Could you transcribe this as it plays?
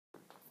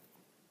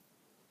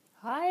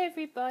Hi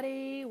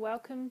everybody,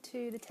 welcome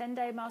to the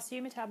 10-day Master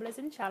Your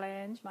Metabolism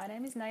Challenge. My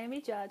name is Naomi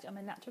Judge. I'm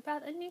a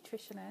naturopath and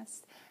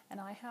nutritionist,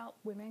 and I help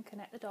women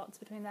connect the dots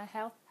between their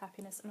health,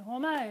 happiness and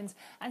hormones.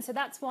 And so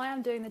that's why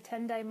I'm doing the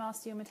 10-day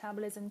Master Your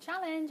Metabolism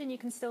Challenge, and you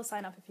can still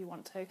sign up if you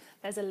want to.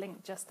 There's a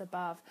link just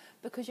above,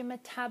 because your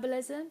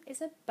metabolism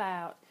is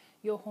about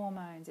your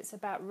hormones. It's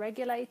about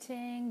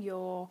regulating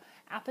your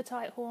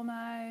appetite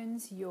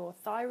hormones, your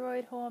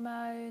thyroid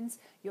hormones,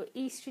 your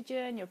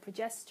estrogen, your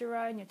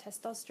progesterone, your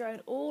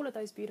testosterone, all of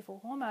those beautiful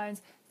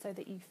hormones so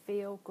that you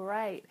feel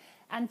great.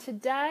 And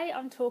today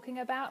I'm talking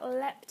about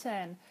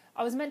leptin.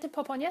 I was meant to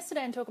pop on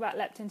yesterday and talk about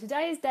leptin.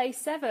 Today is day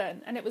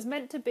 7 and it was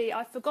meant to be,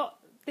 I forgot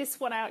this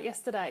one out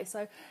yesterday.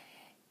 So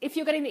if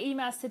you're getting the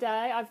emails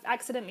today, I've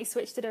accidentally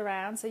switched it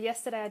around. So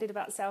yesterday I did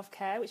about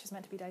self-care, which was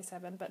meant to be day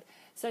 7. But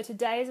so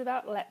today is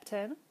about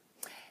leptin.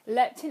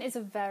 Leptin is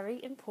a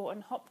very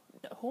important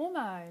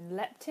hormone.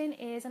 Leptin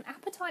is an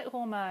appetite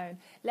hormone.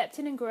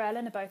 Leptin and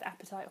ghrelin are both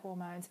appetite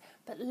hormones.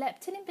 But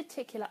leptin in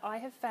particular, I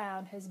have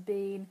found, has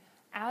been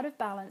out of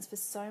balance for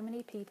so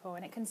many people,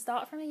 and it can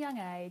start from a young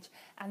age,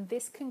 and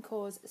this can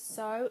cause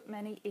so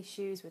many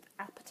issues with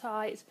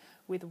appetite,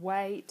 with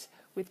weight,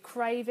 with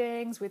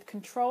cravings, with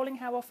controlling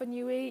how often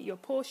you eat, your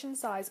portion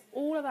size,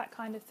 all of that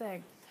kind of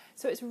thing.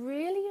 So it's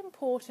really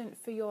important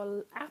for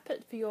your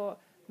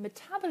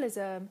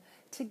metabolism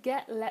to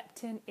get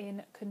leptin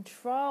in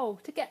control,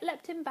 to get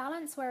leptin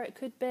balance where it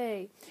could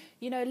be.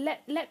 You know,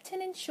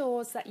 leptin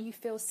ensures that you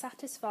feel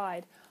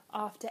satisfied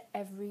after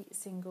every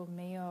single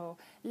meal.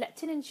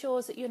 Leptin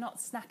ensures that you're not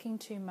snacking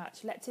too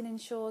much. Leptin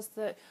ensures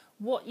that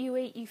what you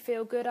eat, you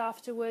feel good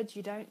afterwards.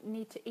 You don't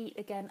need to eat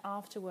again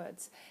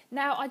afterwards.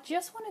 Now, I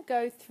just want to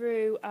go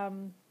through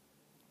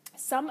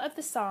some of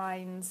the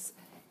signs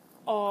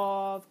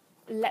of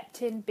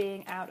leptin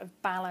being out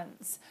of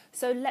balance.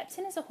 So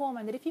leptin is a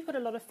hormone that if you've got a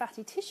lot of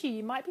fatty tissue,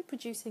 you might be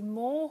producing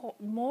more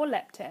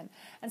leptin.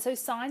 And so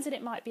signs that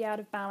it might be out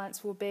of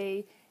balance will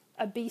be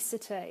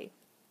obesity,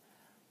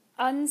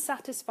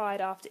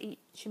 unsatisfied after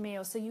each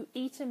meal. So you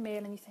eat a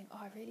meal and you think, oh,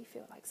 I really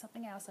feel like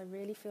something else. I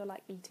really feel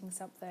like eating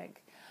something.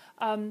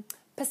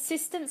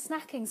 Persistent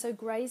snacking, so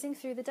grazing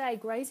through the day.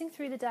 Grazing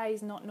through the day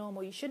is not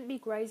normal. You shouldn't be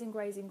grazing.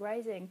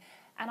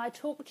 And I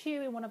talked to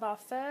you in one of our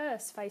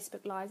first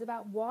Facebook Lives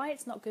about why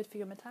it's not good for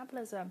your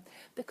metabolism.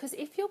 Because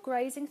if you're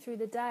grazing through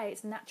the day,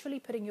 it's naturally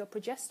putting your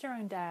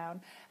progesterone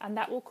down, and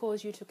that will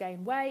cause you to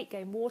gain weight,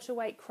 gain water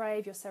weight,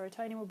 crave, your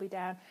serotonin will be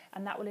down,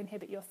 and that will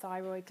inhibit your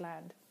thyroid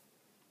gland.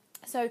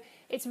 So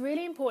it's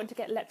really important to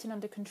get leptin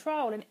under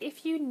control. And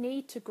if you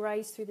need to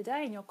graze through the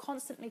day and you're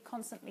constantly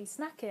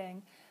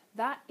snacking,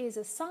 that is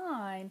a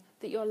sign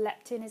that your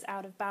leptin is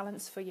out of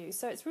balance for you.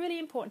 So it's really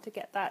important to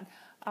get that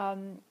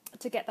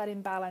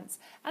in balance.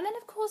 And then,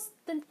 of course,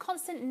 the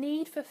constant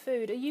need for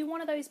food. Are you one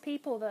of those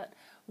people that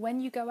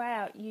when you go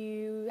out,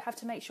 you have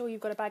to make sure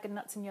you've got a bag of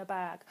nuts in your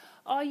bag?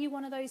 Are you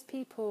one of those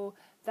people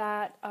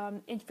that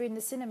if you're in the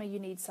cinema, you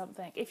need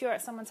something? If you're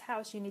at someone's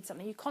house, you need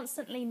something. You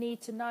constantly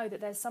need to know that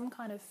there's some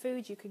kind of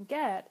food you can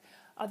get.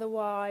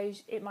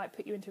 Otherwise, it might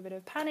put you into a bit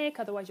of panic.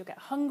 Otherwise, you'll get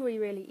hungry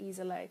really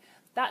easily.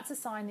 That's a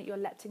sign that your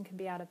leptin can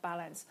be out of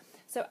balance.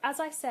 So as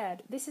I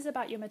said, this is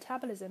about your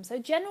metabolism. So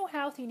general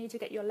health, you need to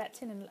get your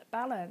leptin in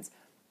balance.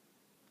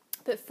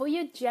 But for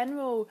your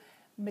general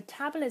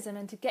metabolism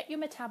and to get your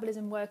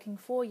metabolism working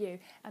for you,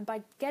 and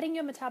by getting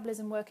your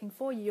metabolism working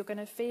for you, you're going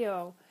to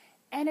feel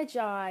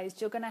energized,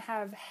 you're going to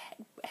have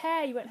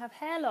hair, you won't have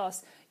hair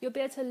loss, you'll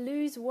be able to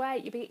lose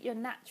weight, you'll be at your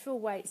natural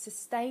weight,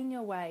 sustain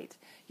your weight,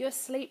 you'll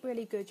sleep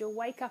really good, you'll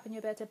wake up and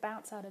you'll be able to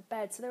bounce out of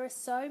bed. So there are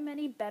so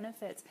many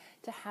benefits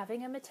to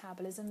having a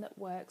metabolism that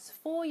works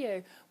for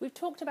you. We've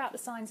talked about the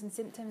signs and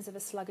symptoms of a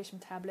sluggish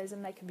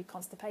metabolism. They can be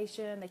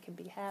constipation, they can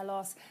be hair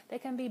loss, they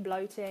can be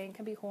bloating, it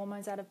can be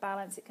hormones out of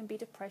balance, it can be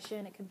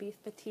depression, it can be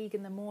fatigue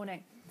in the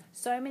morning.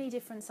 So many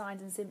different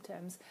signs and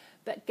symptoms.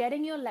 But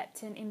getting your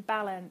leptin in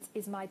balance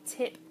is my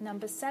tip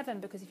number 7,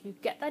 because if you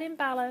get that in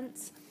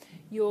balance,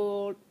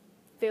 you'll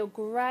feel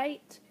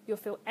great, you'll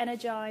feel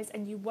energized,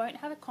 and you won't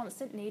have a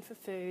constant need for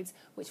foods,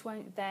 which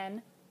won't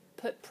then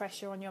put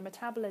pressure on your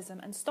metabolism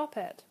and stop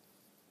it.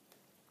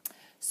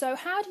 So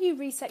how do you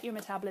reset your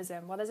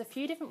metabolism? Well, there's a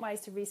few different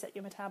ways to reset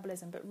your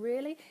metabolism, but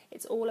really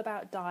it's all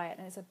about diet,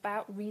 and it's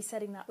about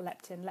resetting that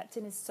leptin.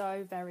 Leptin is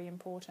so very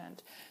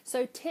important.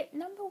 So tip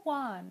number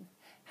 1,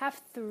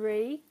 have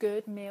 3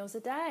 good meals a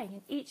day.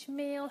 In each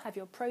meal, have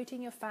your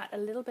protein, your fat, a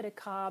little bit of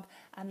carb,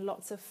 and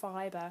lots of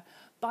fiber.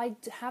 By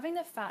having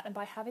the fat and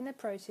by having the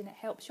protein, it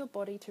helps your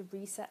body to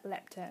reset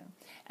leptin.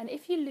 And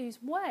if you lose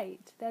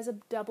weight, there's a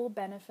double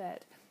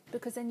benefit,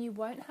 because then you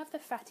won't have the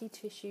fatty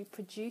tissue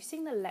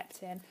producing the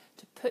leptin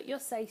to put your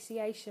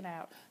satiation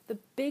out.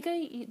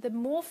 The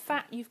more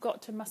fat you've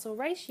got to muscle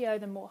ratio,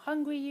 the more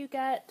hungry you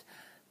get,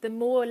 the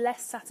more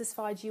less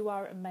satisfied you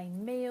are at a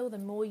main meal, the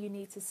more you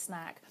need to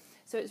snack.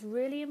 So it's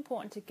really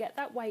important to get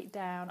that weight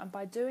down, and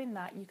by doing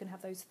that, you can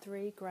have those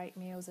 3 great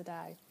meals a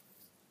day.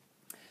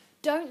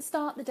 Don't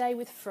start the day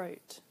with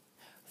fruit.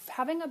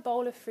 Having a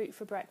bowl of fruit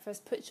for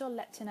breakfast puts your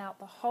leptin out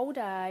the whole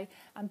day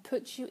and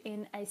puts you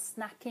in a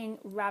snacking,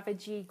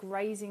 ravagey,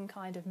 grazing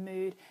kind of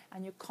mood,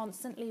 and you're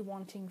constantly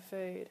wanting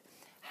food.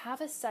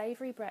 Have a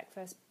savoury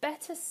breakfast.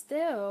 Better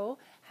still,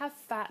 have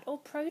fat or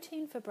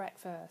protein for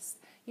breakfast.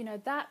 You know,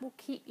 that will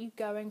keep you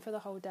going for the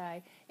whole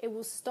day. It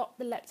will stop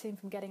the leptin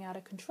from getting out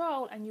of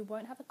control, and you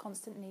won't have a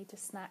constant need to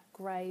snack,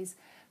 graze,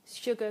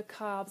 sugar,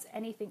 carbs,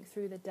 anything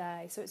through the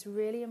day. So it's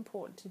really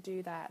important to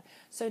do that.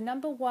 So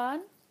number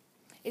one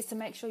is to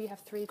make sure you have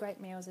 3 great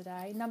meals a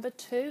day. Number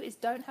 2 is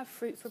don't have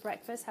fruit for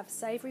breakfast, have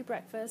savoury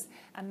breakfast,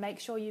 and make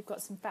sure you've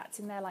got some fats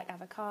in there like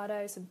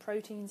avocado, some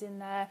proteins in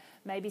there,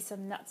 maybe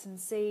some nuts and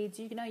seeds.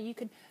 You know, you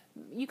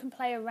can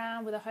play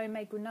around with a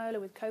homemade granola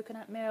with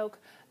coconut milk,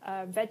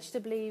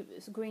 vegetable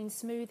green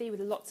smoothie with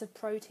lots of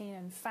protein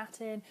and fat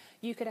in.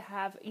 You could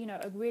have, you know,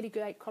 a really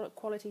great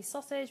quality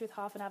sausage with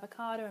half an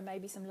avocado and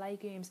maybe some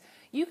legumes.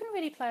 You can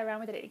really play around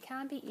with it. It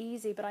can be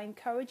easy, but I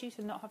encourage you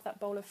to not have that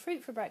bowl of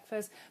fruit for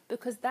breakfast,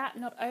 because that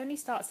not only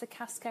starts the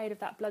cascade of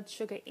that blood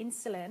sugar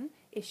insulin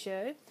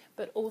issue,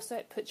 but also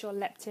it puts your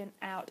leptin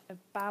out of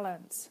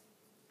balance.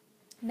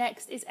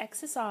 Next is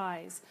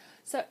exercise.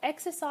 So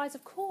exercise,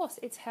 of course,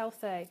 it's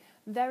healthy,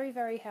 very,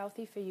 very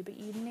healthy for you, but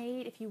you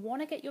need, if you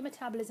want to get your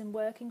metabolism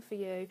working for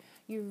you,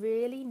 you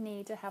really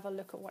need to have a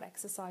look at what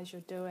exercise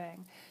you're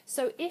doing.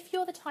 So if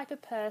you're the type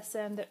of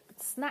person that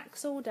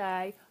snacks all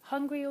day,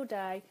 hungry all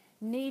day,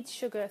 needs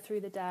sugar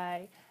through the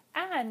day,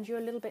 and you're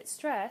a little bit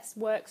stressed,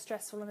 work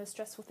stressful and there's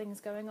stressful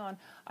things going on,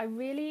 I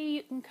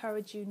really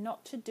encourage you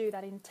not to do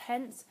that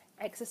intense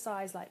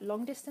exercise like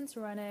long distance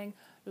running,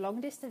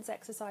 long distance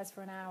exercise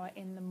for an hour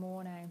in the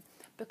morning,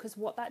 because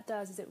what that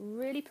does is it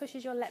really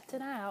pushes your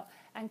leptin out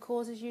and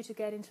causes you to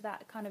get into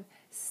that kind of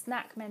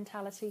snack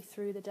mentality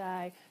through the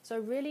day. So I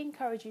really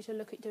encourage you to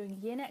look at doing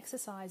yin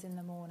exercise in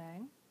the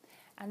morning,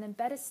 and then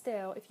better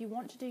still, if you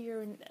want to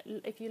do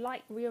if you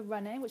like real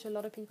running, which a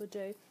lot of people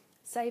do,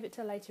 save it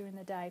till later in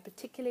the day,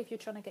 particularly if you're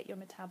trying to get your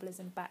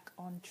metabolism back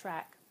on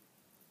track.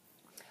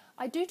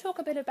 I do talk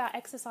a bit about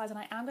exercise, and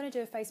I am going to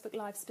do a Facebook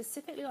Live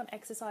specifically on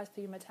exercise for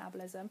your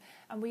metabolism,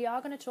 and we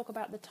are going to talk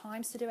about the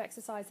times to do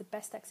exercise, the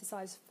best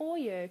exercise for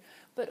you,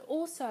 but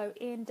also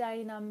in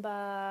day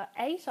number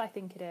 8, I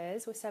think it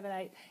is, or 7,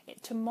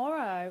 8,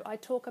 tomorrow I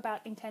talk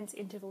about intense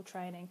interval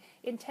training.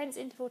 Intense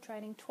interval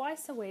training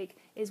twice a week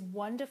is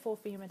wonderful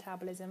for your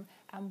metabolism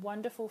and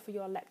wonderful for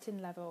your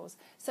leptin levels.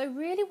 So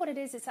really what it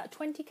is, it's at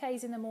 20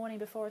 Ks in the morning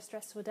before a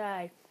stressful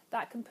day.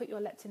 That can put your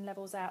leptin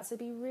levels out. So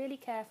be really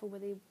careful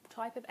with the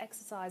type of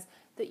exercise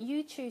that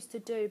you choose to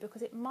do,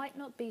 because it might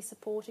not be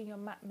supporting your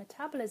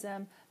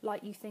metabolism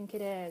like you think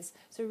it is.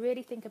 So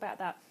really think about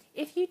that.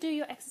 If you do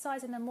your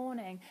exercise in the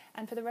morning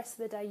and for the rest of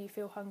the day you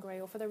feel hungry,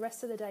 or for the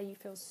rest of the day you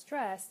feel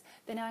stressed,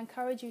 then I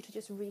encourage you to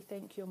just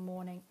rethink your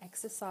morning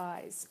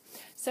exercise.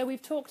 So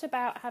we've talked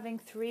about having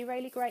 3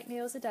 really great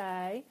meals a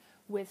day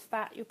with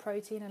fat, your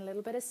protein, and a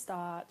little bit of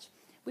starch.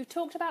 We've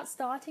talked about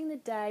starting the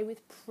day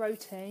with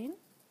protein,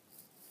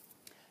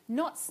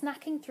 not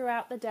snacking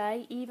throughout the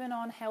day, even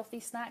on healthy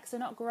snacks, so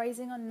not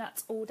grazing on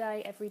nuts all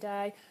day, every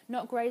day,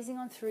 not grazing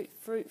on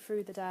fruit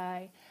through the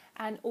day,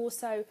 and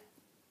also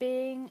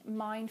being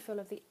mindful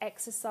of the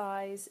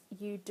exercise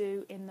you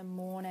do in the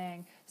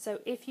morning. So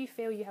if you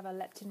feel you have a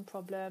leptin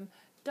problem,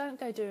 don't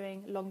go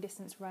doing long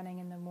distance running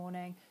in the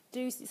morning.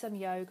 Do some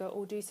yoga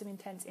or do some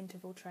intense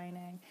interval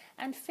training.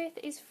 And 5th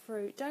is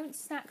fruit. Don't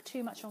snack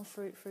too much on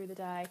fruit through the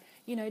day.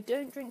 You know,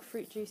 don't drink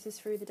fruit juices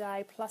through the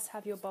day, plus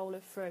have your bowl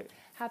of fruit.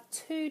 Have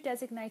 2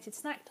 designated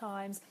snack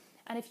times,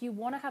 and if you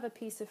want to have a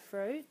piece of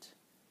fruit,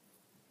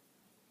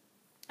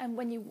 and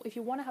if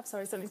you want to have,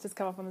 sorry, something's just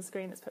come up on the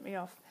screen that's put me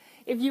off.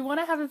 If you want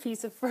to have a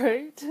piece of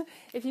fruit,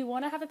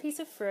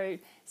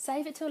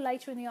 save it till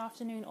later in the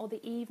afternoon or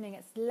the evening.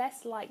 It's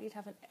less likely to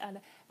have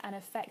an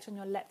effect on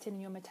your leptin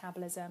and your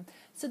metabolism.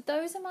 So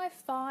those are my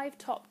 5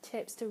 top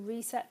tips to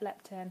reset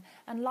leptin.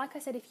 And like I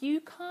said, if you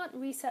can't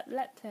reset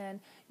leptin,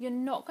 you're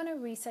not going to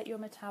reset your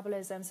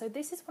metabolism. So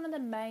this is one of the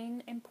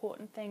main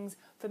important things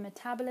for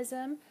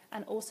metabolism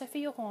and also for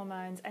your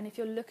hormones. And if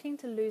you're looking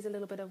to lose a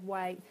little bit of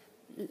weight,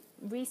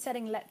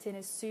 resetting leptin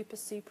is super,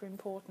 super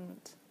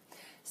important.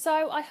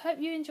 So I hope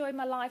you enjoyed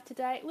my live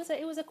today.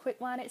 It was a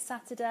quick one. It's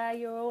Saturday.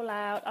 You're all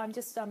out. I'm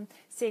just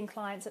seeing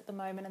clients at the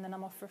moment, and then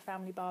I'm off for a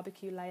family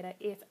barbecue later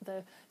if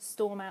the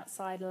storm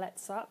outside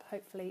lets up.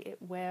 Hopefully it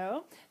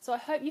will. So I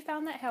hope you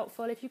found that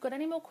helpful. If you've got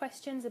any more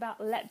questions about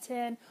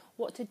leptin,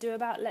 what to do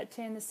about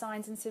leptin, the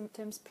signs and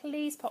symptoms,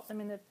 please pop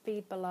them in the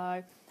feed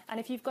below. And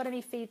if you've got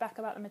any feedback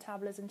about the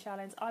Metabolism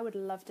Challenge, I would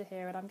love to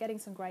hear it. I'm getting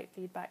some great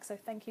feedback. So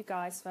thank you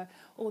guys for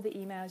all the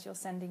emails you're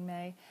sending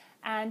me.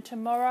 And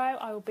tomorrow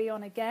I will be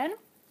on again.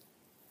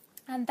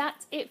 And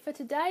that's it for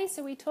today.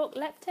 So we talk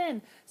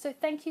leptin. So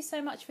thank you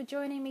so much for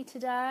joining me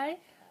today.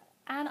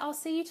 And I'll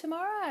see you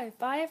tomorrow.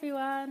 Bye,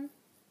 everyone.